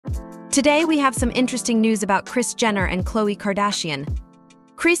Today we have some interesting news about Kris Jenner and Khloe Kardashian.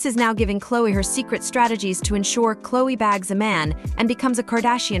 Kris is now giving Khloe her secret strategies to ensure Khloe bags a man and becomes a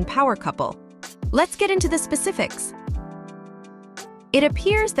Kardashian power couple. Let's get into the specifics. It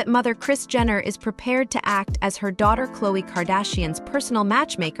appears that mother Kris Jenner is prepared to act as her daughter Khloe Kardashian's personal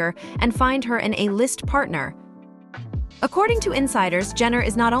matchmaker and find her an A-list partner. According to insiders, Jenner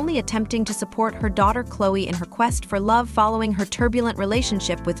is not only attempting to support her daughter Khloe in her quest for love following her turbulent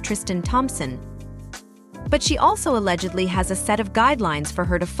relationship with Tristan Thompson, but she also allegedly has a set of guidelines for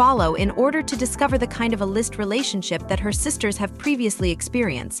her to follow in order to discover the kind of A-list relationship that her sisters have previously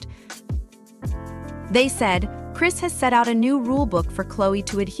experienced. They said, Kris has set out a new rulebook for Khloe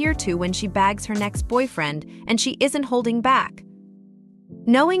to adhere to when she bags her next boyfriend, and she isn't holding back.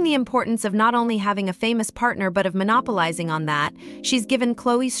 Knowing the importance of not only having a famous partner but of monopolizing on that, she's given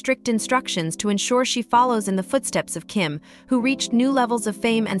Khloe strict instructions to ensure she follows in the footsteps of Kim, who reached new levels of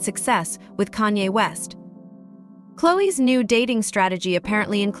fame and success with Kanye West. Khloe's new dating strategy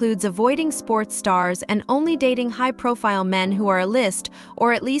apparently includes avoiding sports stars and only dating high-profile men who are A-list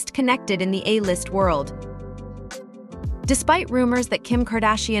or at least connected in the A-list world. Despite rumors that Kim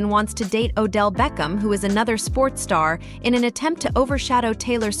Kardashian wants to date Odell Beckham, who is another sports star, in an attempt to overshadow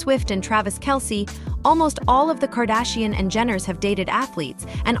Taylor Swift and Travis Kelce, almost all of the Kardashian and Jenners have dated athletes,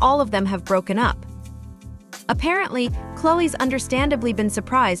 and all of them have broken up. Apparently, Khloe's understandably been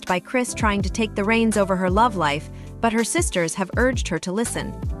surprised by Kris trying to take the reins over her love life, but her sisters have urged her to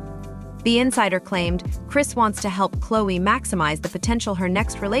listen. The insider claimed Kris wants to help Khloe maximize the potential her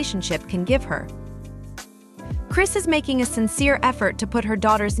next relationship can give her. Kris is making a sincere effort to put her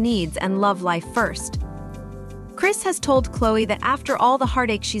daughter's needs and love life first. Kris has told Khloe that after all the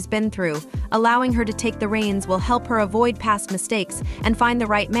heartache she's been through, allowing her to take the reins will help her avoid past mistakes and find the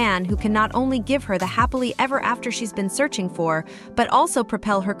right man who can not only give her the happily ever after she's been searching for, but also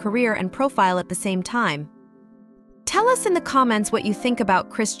propel her career and profile at the same time. Tell us in the comments what you think about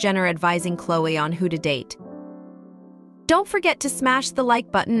Kris Jenner advising Khloe on who to date. Don't forget to smash the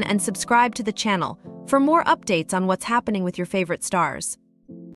like button and subscribe to the channel for more updates on what's happening with your favorite stars.